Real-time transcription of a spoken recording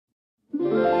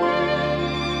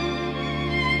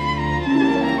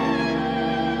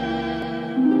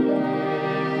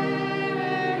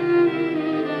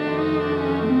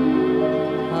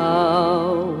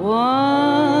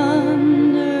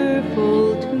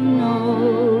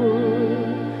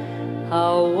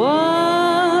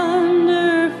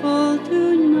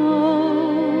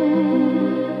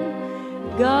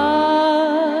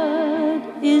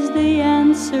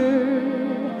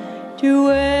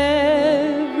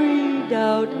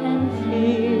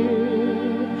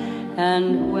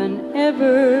and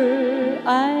whenever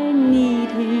I need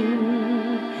him,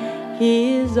 he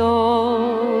is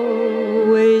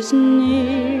always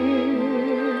near.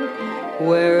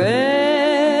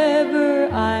 Wherever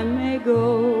I may go,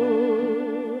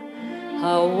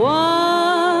 how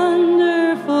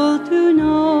wonderful to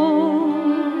know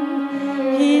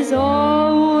he's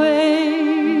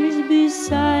always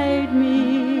beside me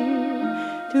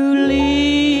to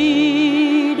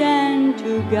lead and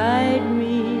to guide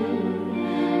me.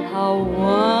 How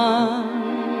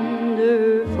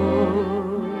wonderful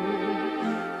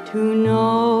to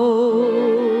know.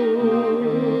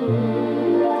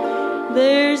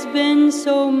 There's been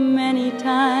so many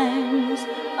times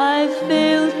I've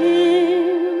failed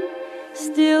him,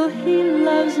 still he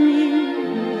loves me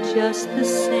just the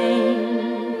same.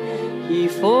 He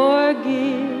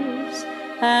forgives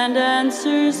and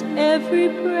answers every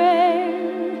prayer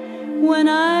when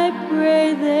I pray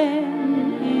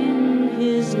them in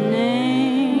his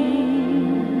name.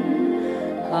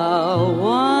 How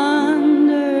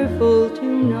wonderful to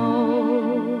know,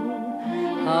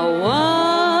 how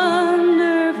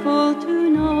wonderful to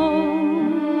know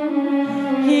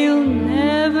he'll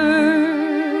never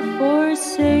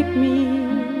forsake me,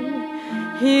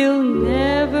 he'll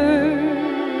never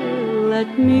let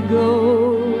me go.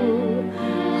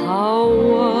 How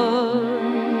wonderful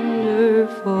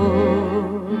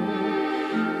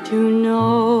to know.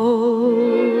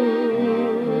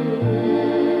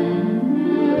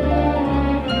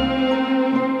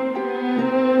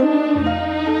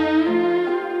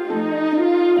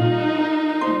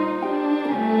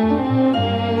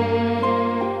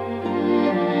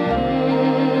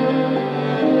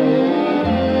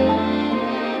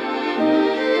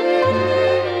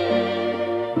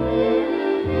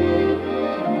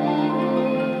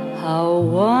 How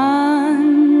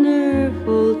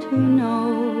wonderful to know,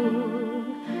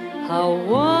 how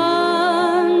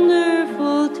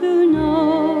wonderful to know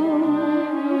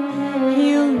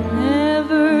he'll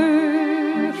never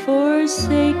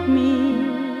forsake me,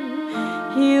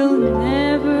 he'll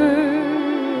never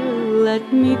let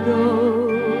me go.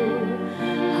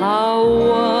 How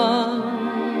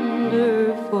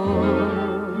wonderful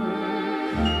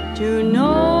to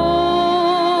know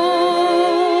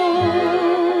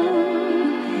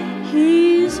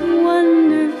he's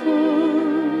wonderful,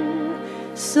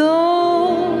 so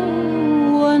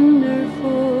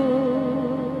wonderful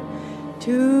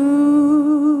to